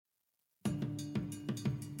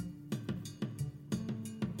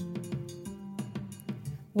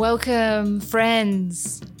Welcome,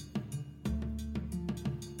 friends.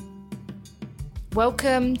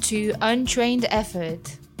 Welcome to Untrained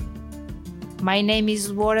Effort. My name is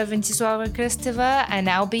Laura Ventisova Kristeva and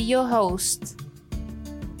I'll be your host.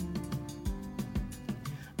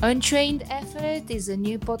 Untrained Effort is a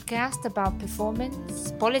new podcast about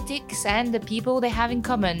performance, politics, and the people they have in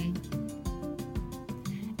common.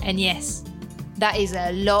 And yes, that is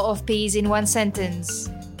a lot of P's in one sentence.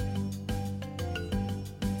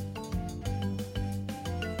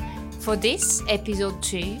 For this, episode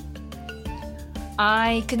 2,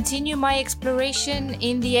 I continue my exploration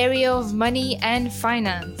in the area of money and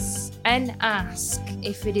finance and ask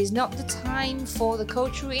if it is not the time for the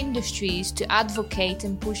cultural industries to advocate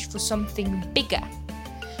and push for something bigger,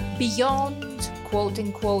 beyond, quote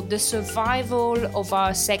unquote, the survival of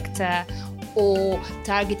our sector or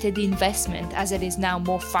targeted investment, as it is now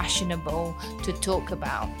more fashionable to talk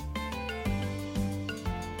about.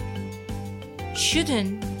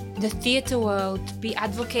 Shouldn't the theatre world be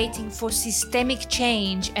advocating for systemic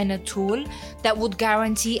change and a tool that would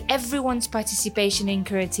guarantee everyone's participation in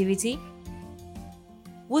creativity?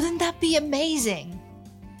 Wouldn't that be amazing?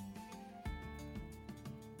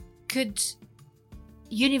 Could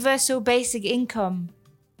universal basic income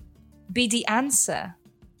be the answer?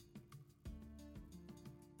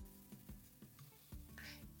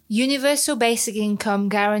 Universal basic income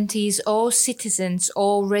guarantees all citizens,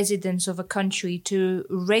 all residents of a country to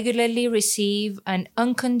regularly receive an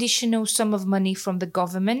unconditional sum of money from the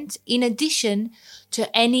government, in addition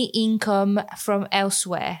to any income from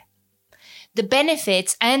elsewhere. The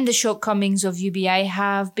benefits and the shortcomings of UBI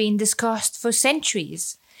have been discussed for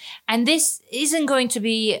centuries. And this isn't going to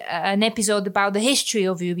be an episode about the history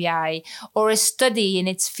of UBI or a study in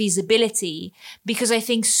its feasibility, because I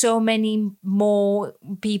think so many more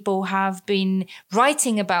people have been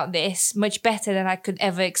writing about this much better than I could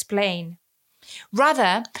ever explain.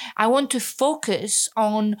 Rather, I want to focus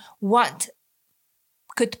on what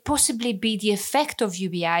could possibly be the effect of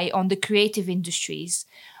UBI on the creative industries,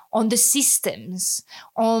 on the systems,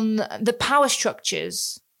 on the power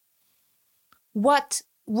structures. What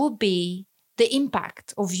would be the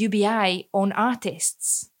impact of UBI on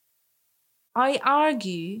artists? I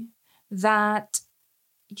argue that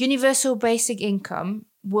universal basic income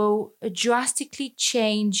will drastically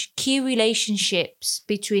change key relationships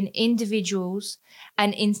between individuals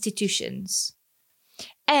and institutions.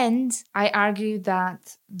 And I argue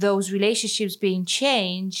that those relationships being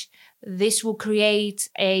changed, this will create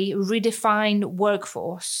a redefined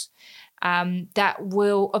workforce that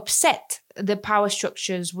will upset the power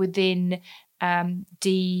structures within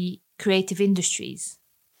the creative industries.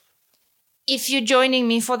 If you're joining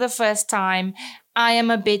me for the first time, I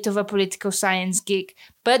am a bit of a political science geek,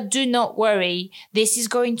 but do not worry. This is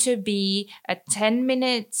going to be a 10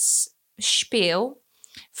 minutes spiel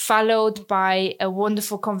followed by a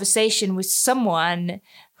wonderful conversation with someone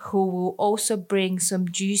who will also bring some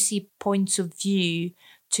juicy points of view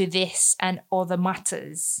to this and other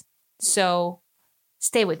matters. So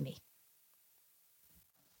stay with me.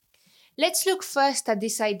 Let's look first at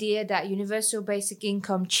this idea that universal basic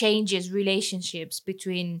income changes relationships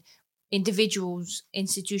between individuals,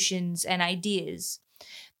 institutions, and ideas.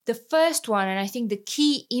 The first one, and I think the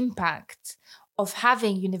key impact of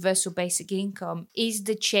having universal basic income, is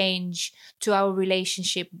the change to our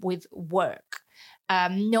relationship with work.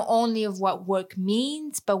 Not only of what work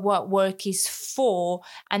means, but what work is for,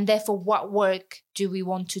 and therefore what work do we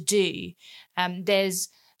want to do. There's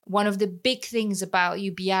one of the big things about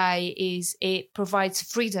UBI is it provides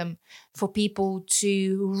freedom for people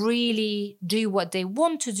to really do what they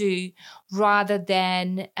want to do rather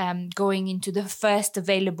than going into the first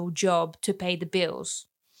available job to pay the bills.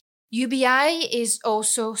 UBI is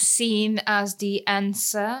also seen as the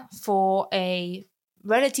answer for a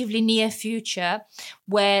relatively near future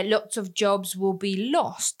where lots of jobs will be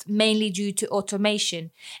lost, mainly due to automation,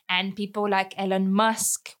 and people like Elon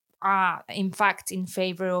Musk are in fact in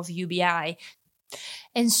favor of UBI.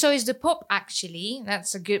 And so is the Pope, actually.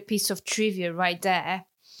 That's a good piece of trivia right there.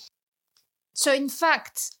 So in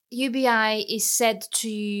fact, UBI is said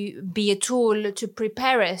to be a tool to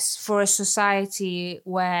prepare us for a society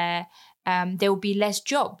where there will be less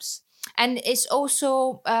jobs. And it's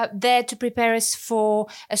also there to prepare us for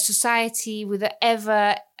a society with an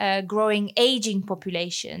ever growing aging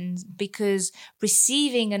population, because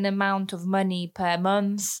receiving an amount of money per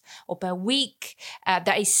month or per week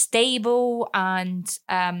that is stable and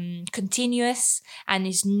continuous and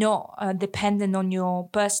is not dependent on your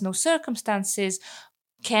personal circumstances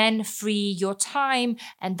can free your time,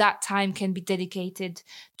 and that time can be dedicated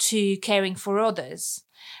to caring for others.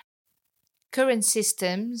 current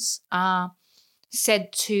systems are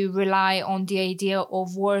said to rely on the idea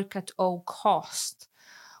of work at all cost,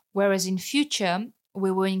 whereas in future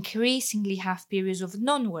we will increasingly have periods of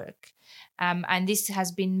non-work. And this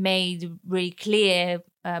has been made really clear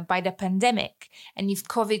by the pandemic. And if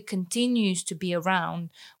COVID continues to be around,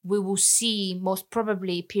 we will see most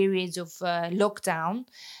probably periods of lockdown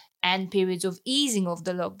and periods of easing of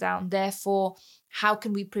the lockdown. Therefore, how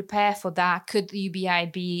can we prepare for that? Could UBI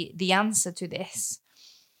be the answer to this?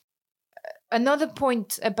 Another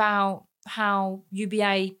point about how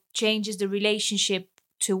UBI changes the relationship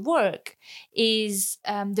to work is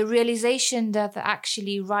the realization that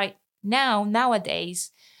actually right now,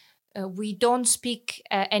 nowadays, we don't speak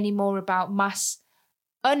anymore about mass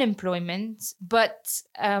unemployment, but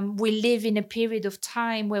we live in a period of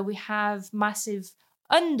time where we have massive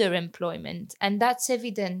underemployment, and that's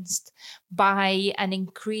evidenced by an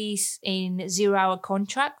increase in zero-hour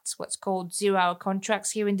contracts, what's called zero-hour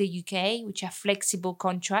contracts here in the UK, which are flexible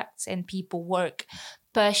contracts, and people work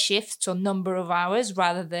per shift, so number of hours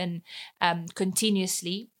rather than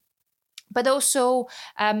continuously. But also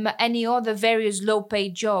any other various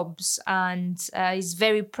low-paid jobs, and is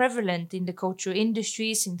very prevalent in the cultural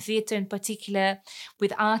industries, in theatre in particular,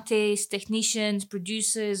 with artists, technicians,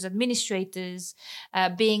 producers, administrators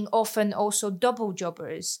being often also double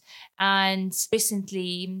jobbers. And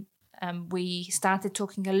recently, we started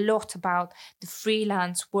talking a lot about the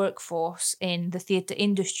freelance workforce in the theatre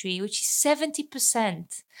industry, which is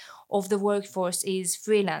 70% of the workforce is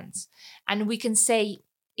freelance. And we can say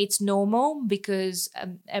it's normal because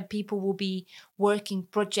people will be working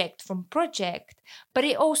project from project, but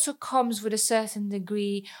it also comes with a certain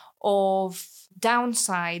degree of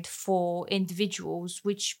downside for individuals,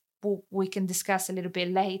 which we can discuss a little bit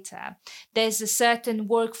later. There's a certain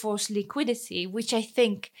workforce liquidity, which I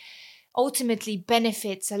think ultimately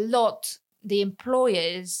benefits a lot the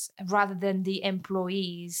employers rather than the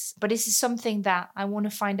employees. But this is something that I want to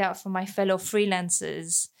find out from my fellow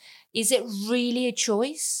freelancers. Is it really a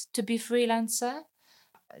choice to be freelancer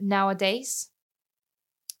nowadays?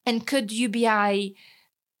 And could UBI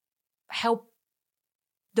help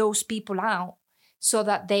those people out so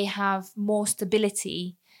that they have more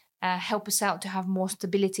stability, help us out to have more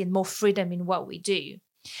stability and more freedom in what we do?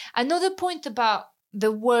 Another point about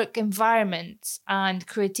the work environment and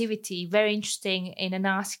creativity, very interesting, in an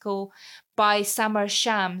article by Samar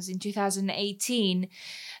Shams in 2018,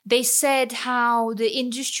 they said how the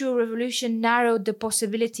Industrial Revolution narrowed the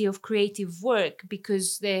possibility of creative work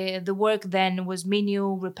because the work then was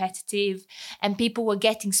menial, repetitive, and people were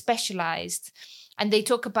getting specialized. And they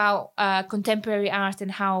talk about contemporary art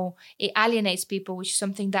and how it alienates people, which is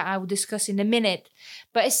something that I will discuss in a minute.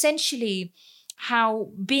 But essentially, how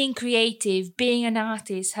being creative, being an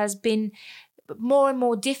artist has been more and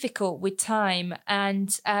more difficult with time.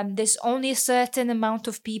 And there's only a certain amount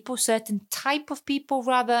of people, certain type of people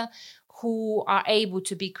rather, who are able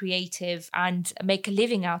to be creative and make a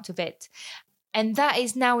living out of it. And that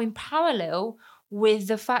is now in parallel with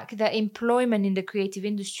the fact that employment in the creative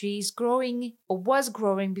industry is growing, or was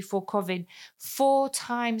growing before COVID, 4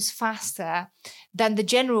 times faster than the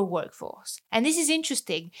general workforce. And this is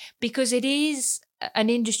interesting because it is an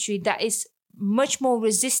industry that is much more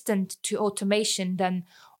resistant to automation than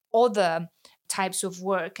other types of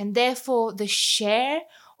work. And therefore, the share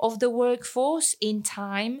of the workforce in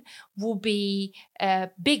time will be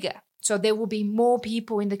bigger. So there will be more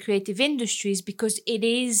people in the creative industries because it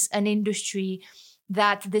is an industry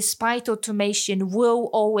that, despite automation, will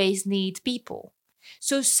always need people.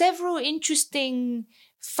 So several interesting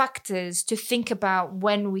factors to think about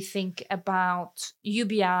when we think about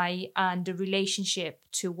UBI and the relationship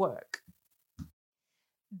to work.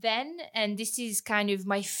 Then, and this is kind of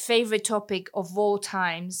my favorite topic of all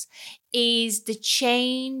times, is the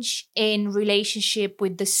change in relationship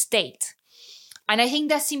with the state. And I think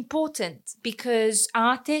that's important because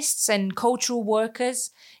artists and cultural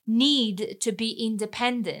workers need to be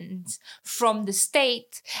independent from the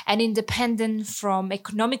state and independent from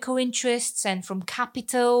economical interests and from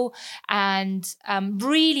capital, and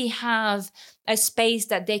really have a space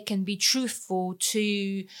that they can be truthful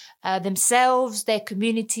to themselves, their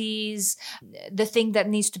communities, the thing that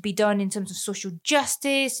needs to be done in terms of social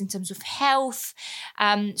justice, in terms of health.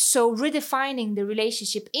 So redefining the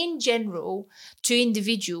relationship in general to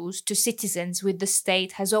individuals, to citizens with the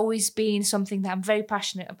state has always been something that I'm very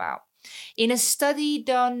passionate about. In a study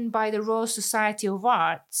done by the Royal Society of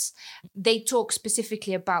Arts, they talk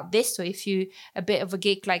specifically about this. So if you're a bit of a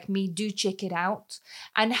geek like me, do check it out.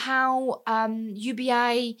 And how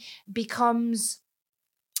UBI becomes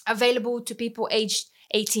available to people aged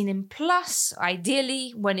 18 and plus,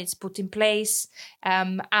 ideally, when it's put in place.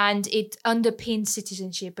 And it underpins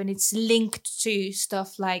citizenship, and it's linked to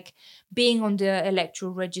stuff like being on the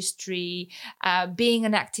electoral registry, being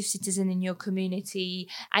an active citizen in your community,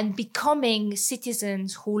 and becoming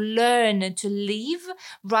citizens who learn to live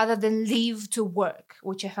rather than live to work,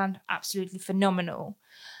 which I found absolutely phenomenal.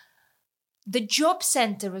 The job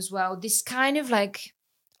center as well, this kind of like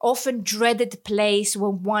often dreaded place where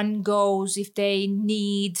one goes if they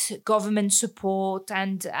need government support,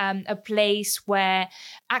 and a place where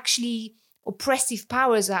actually oppressive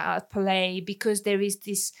powers are at play, because there is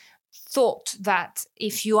this thought that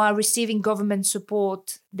if you are receiving government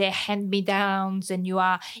support, they're hand-me-downs and you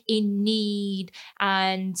are in need,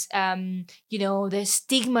 and there's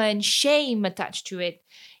stigma and shame attached to it.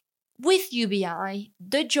 With UBI,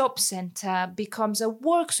 the job center becomes a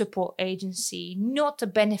work support agency, not a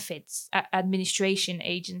benefits administration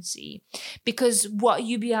agency, because what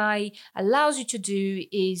UBI allows you to do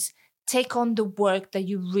is take on the work that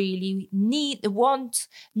you really want,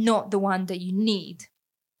 not the one that you need.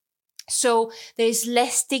 So there's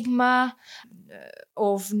less stigma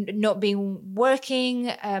of not being working.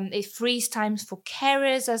 It frees times for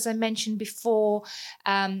carers, as I mentioned before.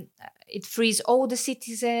 It frees older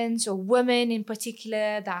citizens or women in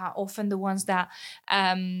particular that are often the ones that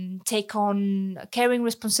take on caring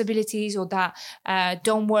responsibilities, or that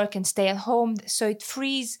don't work and stay at home. So it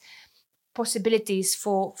frees possibilities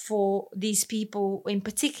for these people in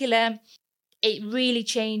particular. It really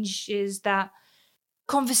changes that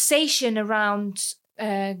conversation around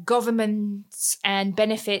governments and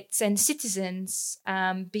benefits and citizens,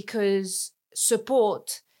 because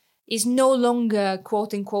support is no longer,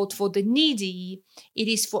 quote unquote, for the needy. It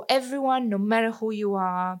is for everyone, no matter who you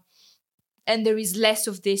are. And there is less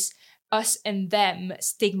of this us and them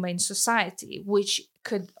stigma in society, which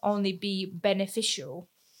could only be beneficial.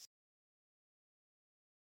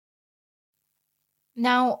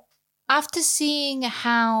 Now, after seeing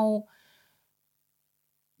how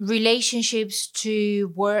relationships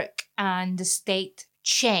to work and the state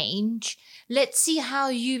change, let's see how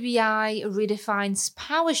UBI redefines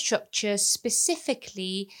power structures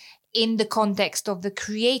specifically in the context of the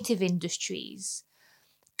creative industries.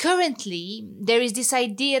 Currently, there is this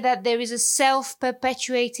idea that there is a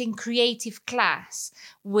self-perpetuating creative class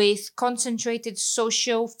with concentrated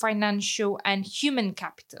social, financial, and human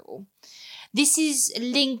capital. This is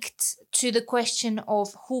linked to the question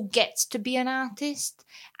of who gets to be an artist,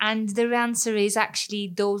 and the answer is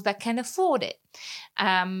actually those that can afford it.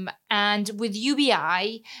 And with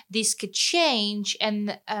UBI, this could change,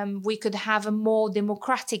 and we could have a more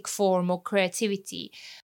democratic form of creativity.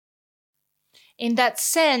 In that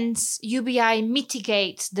sense, UBI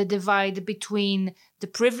mitigates the divide between the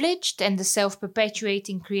privileged and the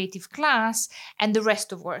self-perpetuating creative class and the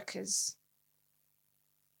rest of workers.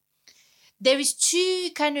 There is two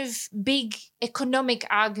kind of big economic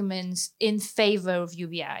arguments in favor of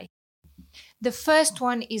UBI. The first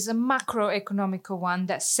one is a macroeconomical one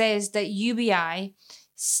that says that UBI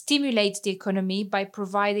stimulates the economy by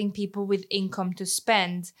providing people with income to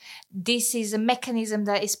spend. This is a mechanism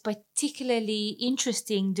that is particularly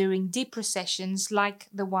interesting during deep recessions like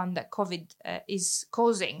the one that COVID is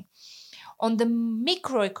causing. On the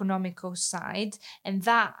microeconomical side, and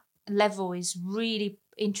that level is really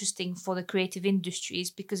interesting for the creative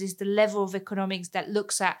industries because it's the level of economics that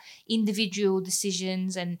looks at individual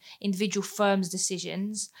decisions and individual firms'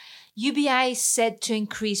 decisions. UBI is said to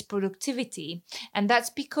increase productivity, and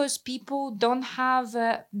that's because people don't have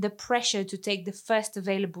the pressure to take the first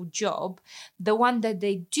available job. The one that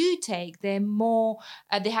they do take, they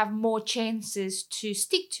have more chances to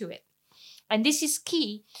stick to it. And this is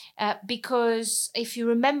key because if you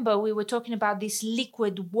remember, we were talking about this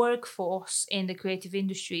liquid workforce in the creative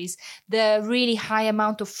industries, the really high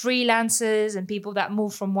amount of freelancers and people that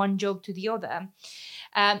move from one job to the other.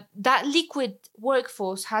 That liquid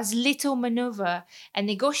workforce has little maneuver and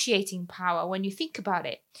negotiating power when you think about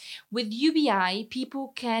it. With UBI,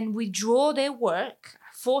 people can withdraw their work,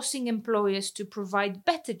 forcing employers to provide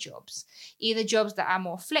better jobs, either jobs that are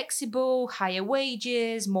more flexible, higher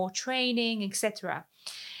wages, more training, etc.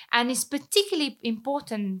 And it's particularly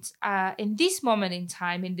important in this moment in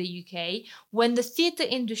time in the UK when the theatre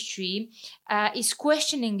industry is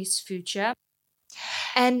questioning its future.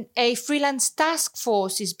 And a freelance task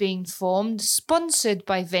force is being formed, sponsored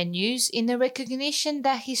by venues, in a recognition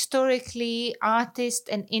that historically artists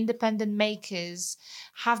and independent makers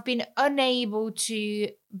have been unable to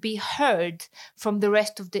be heard from the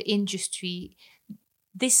rest of the industry,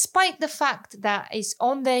 despite the fact that it's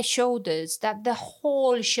on their shoulders that the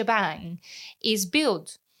whole shebang is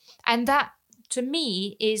built. And that to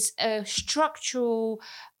me, is a structural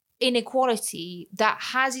inequality that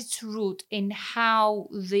has its root in how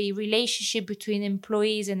the relationship between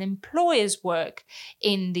employees and employers work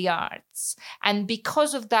in the arts. And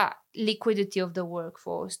because of that liquidity of the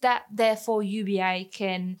workforce, that therefore UBI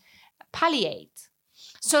can palliate.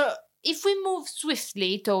 So if we move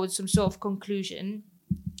swiftly towards some sort of conclusion,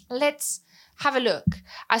 let's have a look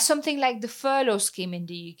at something like the furlough scheme in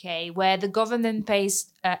the UK, where the government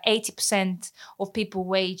pays 80% of people's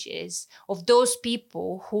wages, of those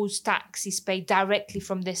people whose tax is paid directly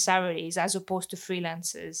from their salaries, as opposed to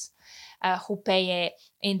freelancers who pay it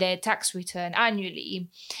in their tax return annually.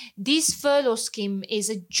 This furlough scheme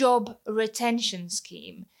is a job retention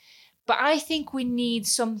scheme. But I think we need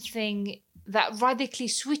something that radically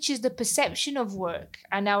switches the perception of work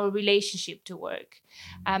and our relationship to work,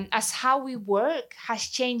 as how we work has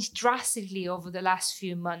changed drastically over the last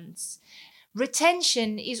few months.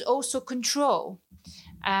 Retention is also control,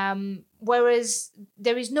 whereas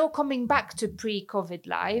there is no coming back to pre-COVID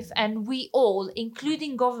life, and we all,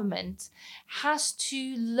 including government, has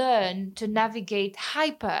to learn to navigate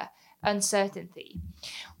hyper uncertainty.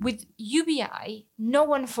 With UBI, no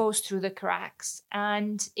one falls through the cracks,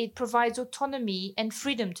 and it provides autonomy and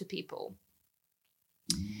freedom to people.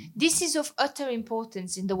 This is of utter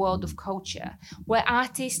importance in the world of culture, where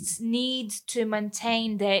artists need to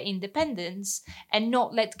maintain their independence and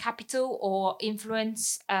not let capital or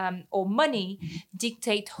influence or money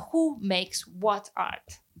dictate who makes what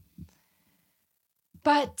art.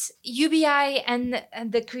 But UBI and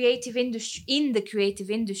the creative industry in the creative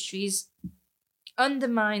industries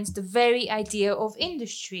undermines the very idea of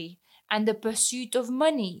industry and the pursuit of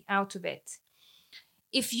money out of it.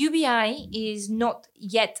 If UBI is not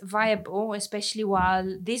yet viable, especially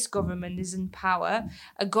while this government is in power,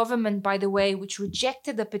 a government, by the way, which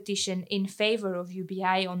rejected a petition in favor of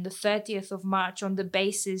UBI on the 30th of March on the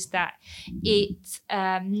basis that it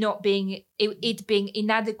being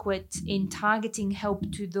inadequate in targeting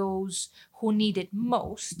help to those who need it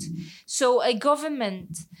most. So a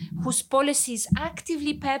government whose policies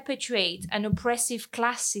actively perpetuate an oppressive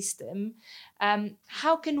class system,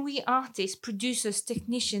 how can we artists, producers,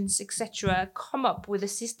 technicians, etc., come up with a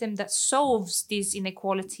system that solves these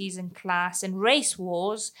inequalities and class and race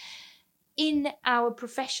wars in our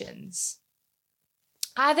professions?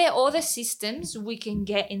 Are there other systems we can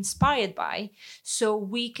get inspired by so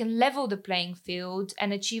we can level the playing field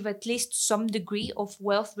and achieve at least some degree of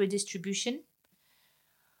wealth redistribution?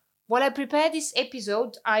 While I prepare this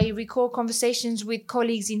episode, I recall conversations with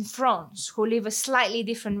colleagues in France who live a slightly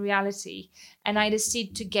different reality, and I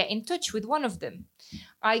decided to get in touch with one of them.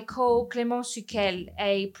 I call Clément Suquel,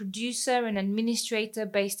 a producer and administrator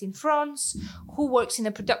based in France, who works in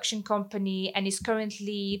a production company and is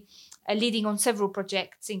currently leading on several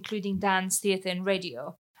projects, including dance, theatre and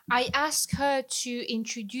radio. I asked her to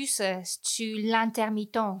introduce us to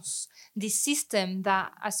l'intermittence, this system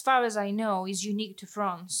that, as far as I know, is unique to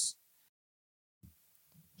France.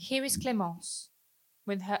 Here is Clémence,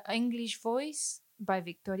 with her English voice by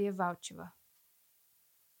Victoria Voucheva.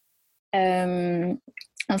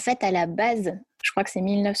 En fait, à la base, je crois que c'est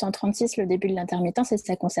 1936 le début de l'intermittence et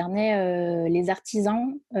ça concernait les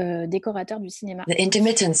artisans décorateurs du cinéma. The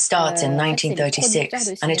intermittence starts in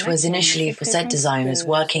 1936 and it was initially for set designers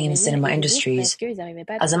working in the cinema industries.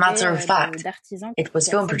 As a matter of fact, it was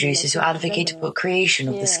film producers who advocated for creation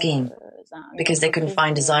of the scheme because they couldn't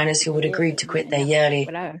find designers who would agree to quit their yearly,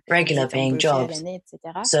 regular paying jobs.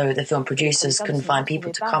 So the film producers couldn't find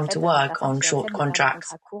people to come to work on short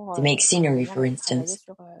contracts to make scenery, for instance.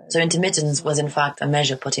 So intermittence was in fact a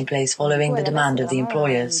measure put in place following the demand of the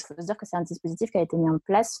employers. Il faut se dire que c'est un dispositif qui a été mis en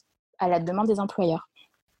place à la demande des employeurs.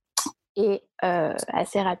 Et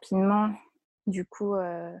assez rapidement, du coup...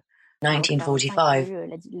 1945,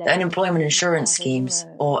 the unemployment insurance schemes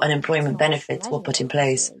or unemployment benefits were put in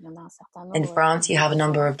place. In France, you have a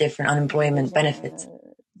number of different unemployment benefits.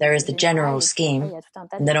 There is the general scheme,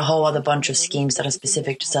 and then a whole other bunch of schemes that are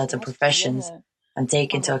specific to certain professions and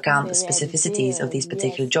take into account the specificities of these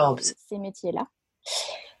particular jobs.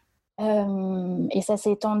 Et ça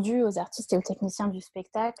s'est étendu aux artistes et aux techniciens du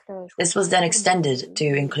spectacle. This was then extended to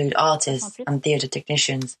include artists and theatre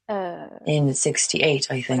technicians in 68,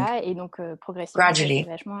 I think. Gradually,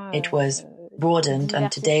 it was broadened, and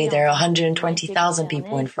today there are 120,000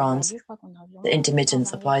 people in France the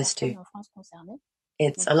intermittence applies to.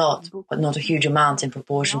 It's a lot, but not a huge amount in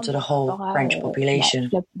proportion to the whole French population.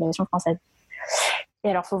 Et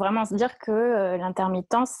alors, il faut vraiment se dire que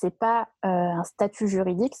l'intermittence, c'est pas un statut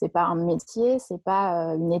juridique, c'est pas un métier, c'est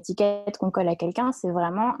pas une étiquette qu'on colle à quelqu'un, c'est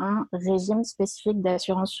vraiment un régime spécifique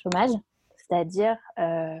d'assurance chômage, c'est-à-dire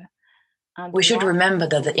We should remember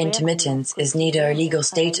that the intermittence is neither a legal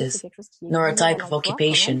status, nor a type of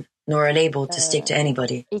occupation, nor a label to stick to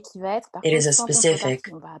anybody. It is a specific,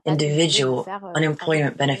 individual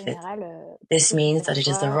unemployment benefit. This means that it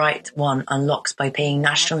is the right one unlocks by paying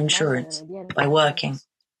national insurance, by working.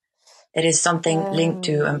 It is something linked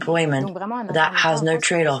to employment, but that has no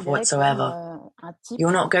trade-off whatsoever.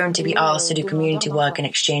 You're not going to be asked to do community work in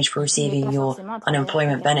exchange for receiving your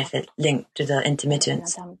unemployment benefit linked to the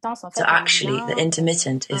intermittence. So actually, the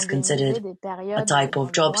intermittent is considered a type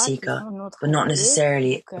of job seeker, but not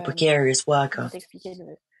necessarily a precarious worker.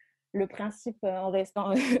 The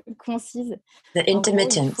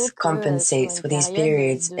intermittence compensates for these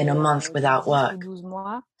periods in a month without work.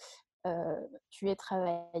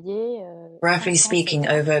 Roughly speaking,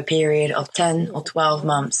 over a period of 10 or 12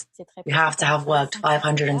 months, you have to have worked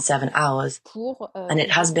 507 hours, and it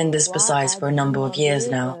has been this precise for a number of years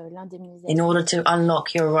now, in order to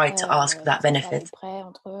unlock your right to ask for that benefit.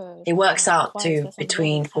 It works out to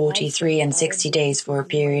between 43 and 60 days for a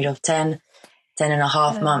period of 10 and a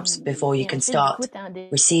half months before you can start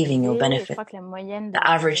receiving your benefit. The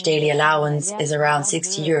average daily allowance is around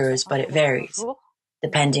 60 euros, but it varies,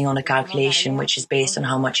 depending on the calculation, which is based on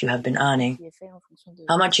how much you have been earning.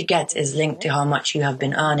 How much you get is linked to how much you have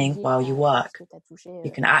been earning while you work. You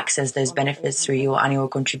can access those benefits through your annual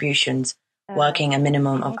contributions, working a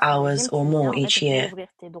minimum of hours or more each year.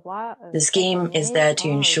 The scheme is there to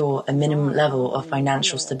ensure a minimum level of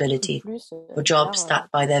financial stability for jobs that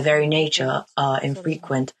by their very nature are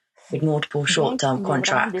infrequent, with multiple short-term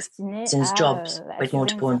contracts, since jobs with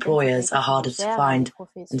multiple employers are harder to find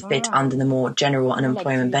and fit under the more general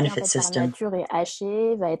unemployment benefit system. La nature est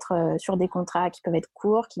hachée, va être sur des contrats qui peuvent être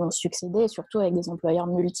courts, qui vont succéder, et surtout avec des employeurs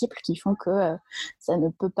multiples qui font que ça ne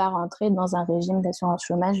peut pas rentrer dans un régime d'assurance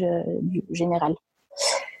chômage général.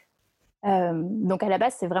 Donc à la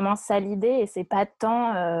base c'est vraiment ça l'idée, et c'est pas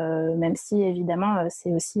tant, même si évidemment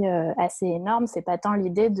c'est aussi assez énorme, c'est pas tant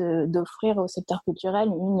l'idée d'offrir au secteur culturel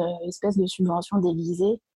une espèce de subvention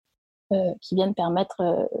déguisée qui vienne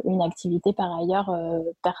permettre une activité par ailleurs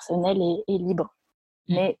personnelle et libre.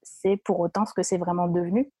 Mais c'est pour autant ce que c'est vraiment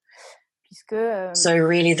devenu. So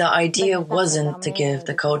really the idea wasn't to give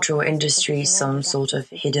the cultural industry some sort of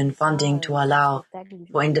hidden funding to allow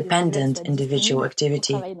for independent individual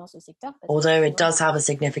activity. Although it does have a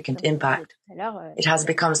significant impact, it has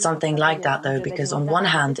become something like that though, because on one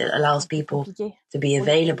hand it allows people to be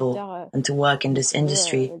available and to work in this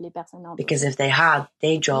industry, because if they had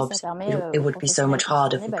day jobs, it would be so much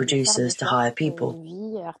harder for producers to hire people.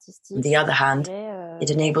 On the other hand, it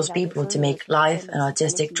enables people to make life and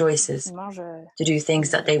artistic choices, to do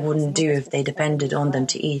things that they wouldn't do if they depended on them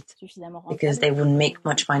to eat, because they wouldn't make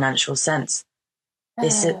much financial sense.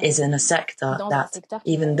 This is in a sector that,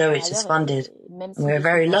 even though it is funded, and we're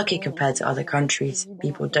very lucky compared to other countries,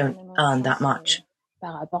 people don't earn that much.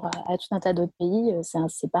 Par rapport à tout un tas d'autres pays,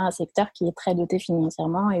 c'est pas un secteur qui est très doté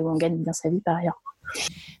financièrement et où on gagne bien sa vie par ailleurs.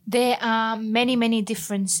 There are many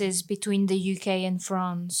differences between the UK and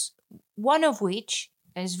France. One of which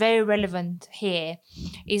is very relevant here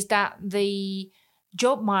is that the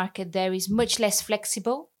job market there is much less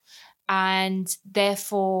flexible, and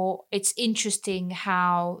therefore it's interesting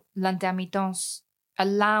how L'Intermittence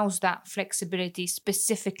allows that flexibility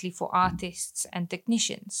specifically for artists and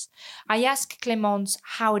technicians. I asked Clémence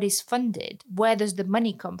how it is funded. Where does the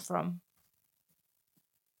money come from?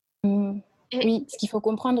 Oui, ce qu'il faut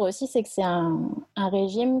comprendre aussi, c'est que c'est un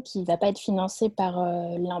régime qui ne va pas être financé par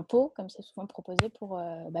l'impôt, comme c'est souvent proposé pour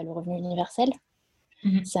le revenu universel.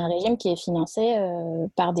 Mm-hmm. C'est un régime qui est financé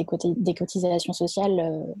par des cotisations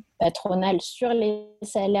sociales patronales sur les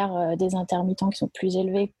salaires des intermittents qui sont plus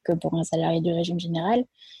élevés que pour un salarié du régime général.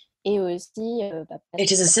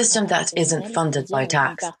 It is a system that isn't funded by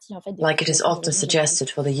tax, like it is often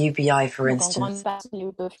suggested for the UBI, for instance.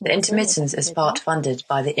 The intermittence is part funded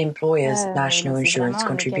by the employer's national insurance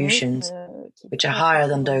contributions, which are higher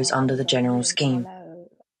than those under the general scheme.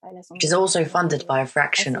 It is also funded by a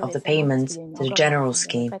fraction of the payments to the general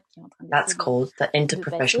scheme. That's called the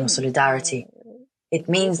interprofessional solidarity. It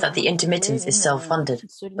means that the intermittence is self-funded,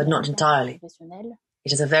 but not entirely.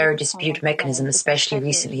 It is a very dispute mechanism, especially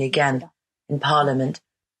recently again in Parliament,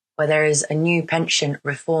 where there is a new pension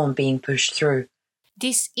reform being pushed through.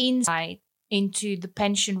 This insight into the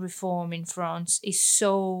pension reform in France is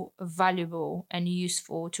so valuable and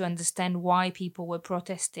useful to understand why people were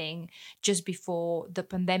protesting just before the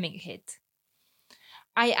pandemic hit.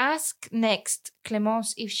 I ask next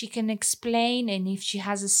Clémence if she can explain and if she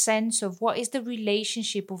has a sense of what is the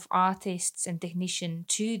relationship of artists and technicians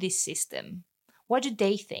to this system. What do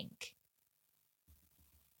they think?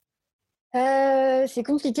 C'est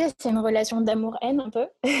compliqué, c'est une relation d'amour-haine un peu.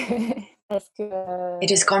 Parce que, It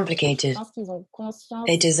is complicated. Je pense qu'ils ont conscience,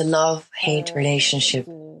 it is a love-hate relationship.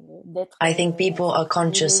 I think people are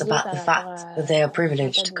conscious about the fact that they are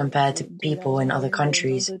privileged compared to people in other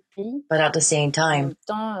countries. But at the same time,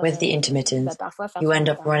 with the intermittents, you end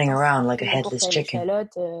up running around like a headless chicken.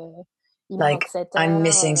 Like, I'm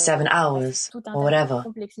missing 7 hours, or whatever.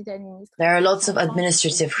 There are lots of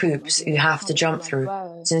administrative hoops you have to jump through,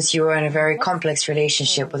 since you are in a very complex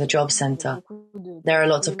relationship with a job center. There are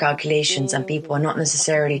lots of calculations, and people are not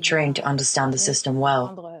necessarily trained to understand the system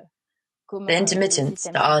well. The intermittents,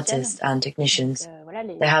 the artists and technicians,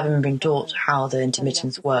 they haven't been taught how the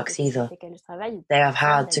intermittents works either. They have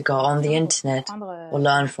had to go on the internet or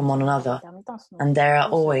learn from one another, and there are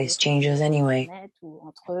always changes anyway.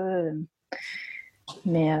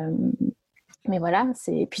 Mais voilà,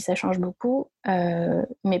 puis ça change beaucoup.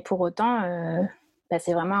 Mais pour autant,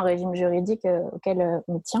 c'est vraiment un régime juridique auquel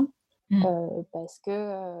on tient. Parce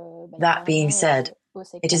que, that being said,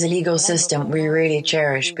 it is a legal system we really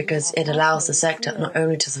cherish because it allows the sector not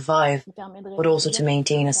only to survive, but also to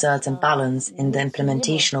maintain a certain balance in the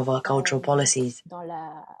implementation of our cultural policies.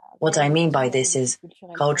 What I mean by this is,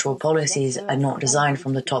 cultural policies are not designed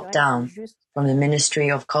from the top down, from the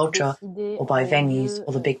Ministry of Culture or by venues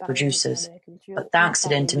or the big producers. But thanks to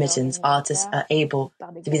the intermittents, artists are able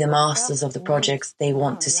to be the masters of the projects they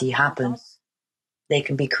want to see happen. They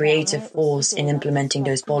can be creative force in implementing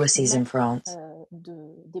those policies in France.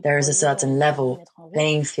 There is a certain level,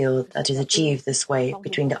 playing field that is achieved this way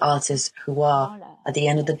between the artists who are, at the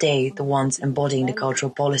end of the day, the ones embodying the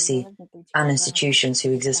cultural policy and institutions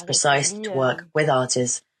who exist precisely to work with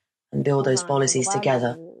artists and build those policies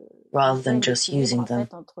together, rather than just using them.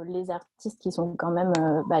 Entre les artistes qui sont quand même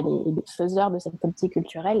les faiseurs de cette politique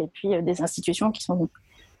culturelle et puis des institutions qui sont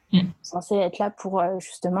censées être là pour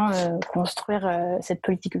justement construire cette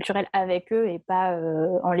politique culturelle avec eux et pas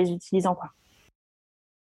en les utilisant, quoi.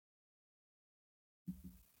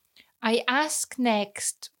 I ask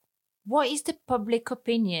next, what is the public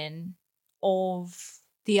opinion of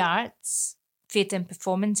the arts, theatre and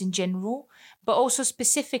performance in general, but also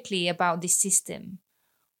specifically about this system?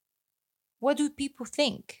 What do people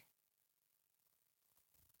think?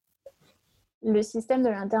 Le système de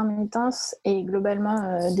l'intermittence et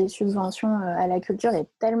globalement des subventions à la culture est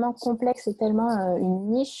tellement complexe et tellement une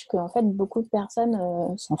niche qu'en fait beaucoup de personnes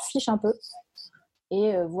s'en fichent un peu.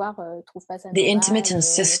 The intermittent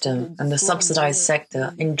system and the subsidized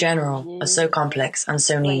sector in general are so complex and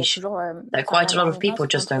so niche that quite a lot of people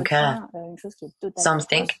just don't care. Some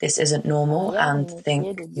think this isn't normal and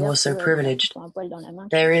think you are so privileged.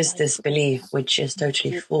 There is this belief, which is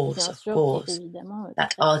totally false, of course,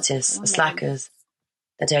 that artists are slackers,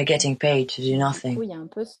 that they are getting paid to do nothing,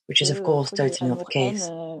 which is of course totally not the case.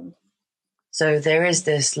 So there is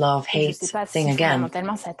this love-hate thing again.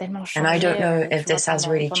 And I don't know if this has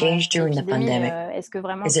really changed during the pandemic.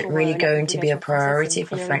 Is it really going to be a priority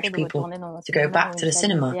for French people to go back to the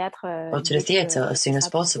cinema or to the theatre as soon as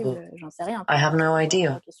possible? I have no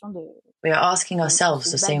idea. We are asking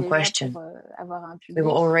ourselves the same question. We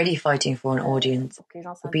were already fighting for an audience,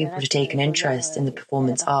 for people to take an interest in the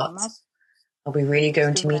performance arts. Are we really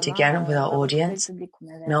going to meet again with our audience?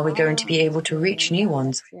 And are we going to be able to reach new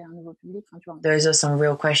ones? Those are some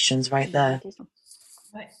real questions right there.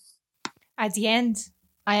 At the end,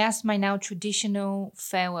 I ask my now traditional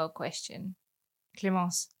farewell question.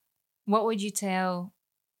 Clémence, what would you tell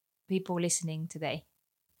people listening today?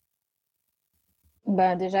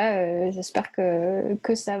 Déjà, j'espère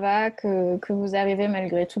que ça va, que vous arrivez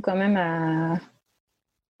malgré tout quand même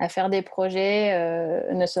à faire des projets,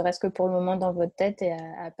 ne serait-ce que pour le moment dans votre tête et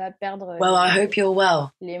à pas perdre Well, I hope you're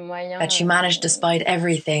well, les moyens, that you manage despite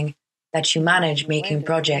everything, that you manage making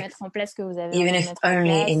projects, even if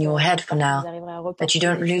only in your head for now, that you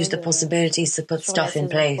don't lose the possibilities to put stuff in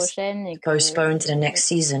place, to postpone to the next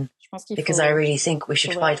season, because I really think we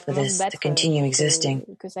should fight for this to continue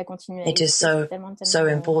existing. It is so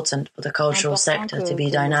important for the cultural sector to be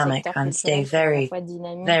dynamic and stay very,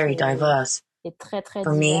 very diverse.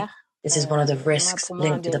 For me, this is one of the risks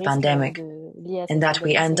linked to the pandemic, in that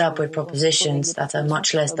we end up with propositions that are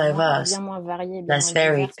much less diverse, less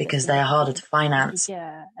varied because they are harder to finance.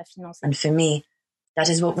 And for me, that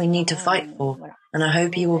is what we need to fight for, and I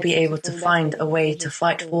hope you will be able to find a way to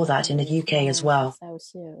fight for that in the UK as well.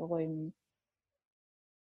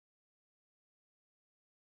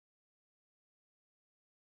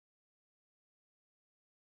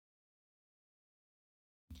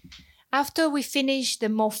 After we finish the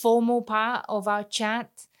more formal part of our chat,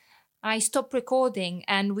 I stop recording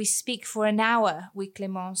and we speak for an hour with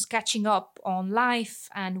Clémence, catching up on life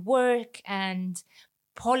and work and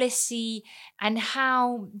policy, and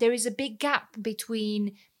how there is a big gap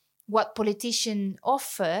between what politician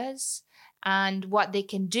offers and what they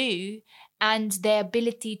can do and their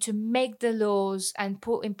ability to make the laws and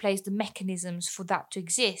put in place the mechanisms for that to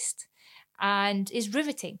exist, and is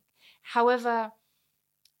riveting. However,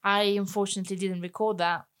 I unfortunately didn't record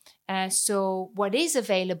that. So what is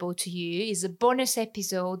available to you is a bonus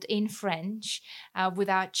episode in French with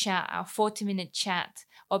our 40-minute chat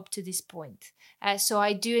up to this point. So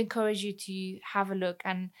I do encourage you to have a look,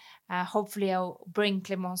 and hopefully I'll bring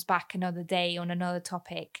Clémence back another day on another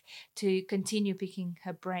topic to continue picking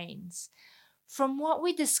her brains. From what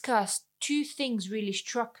we discussed, two things really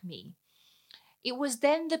struck me. It was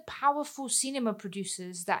then the powerful cinema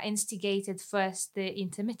producers that instigated first the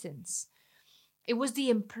intermittence. It was the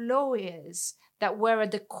employers that were at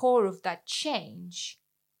the core of that change.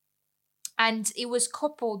 And it was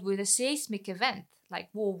coupled with a seismic event like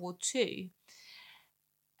World War II.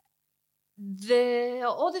 The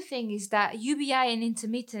other thing is that UBI and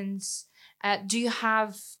intermittence do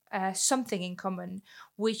have something in common,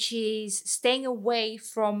 which is staying away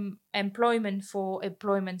from employment for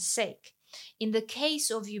employment's sake. In the case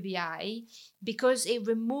of UBI, because it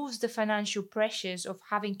removes the financial pressures of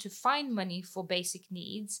having to find money for basic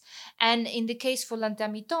needs, and in the case for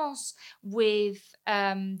l'intermittence, with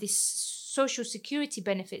this social security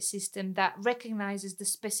benefit system that recognizes the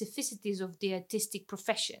specificities of the artistic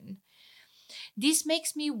profession, this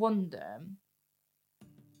makes me wonder,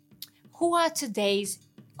 who are today's,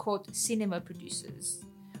 quote, cinema producers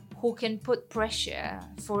who can put pressure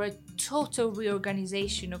for a total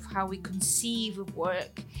reorganization of how we conceive of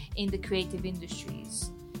work in the creative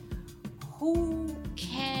industries? Who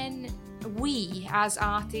can we as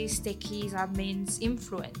artists, techies, admins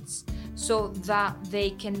influence so that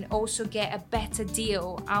they can also get a better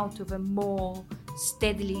deal out of a more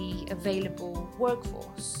steadily available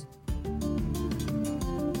workforce?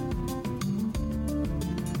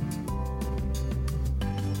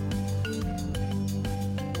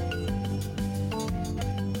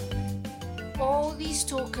 All these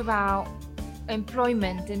talk about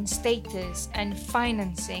employment and status and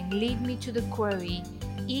financing lead me to the query,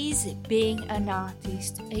 is being an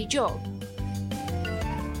artist a job?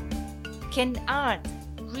 Can art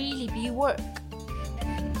really be work?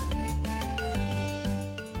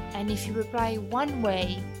 And if you reply one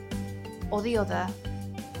way or the other,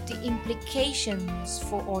 the implications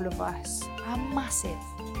for all of us are massive.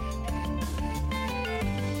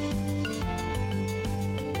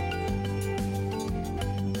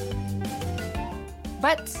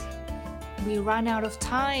 But we ran out of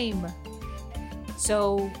time,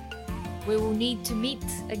 so we will need to meet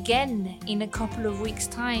again in a couple of weeks'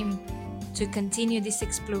 time to continue this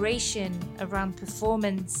exploration around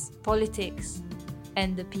performance, politics,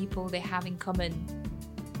 and the people they have in common.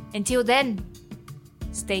 Until then,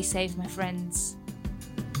 stay safe, my friends.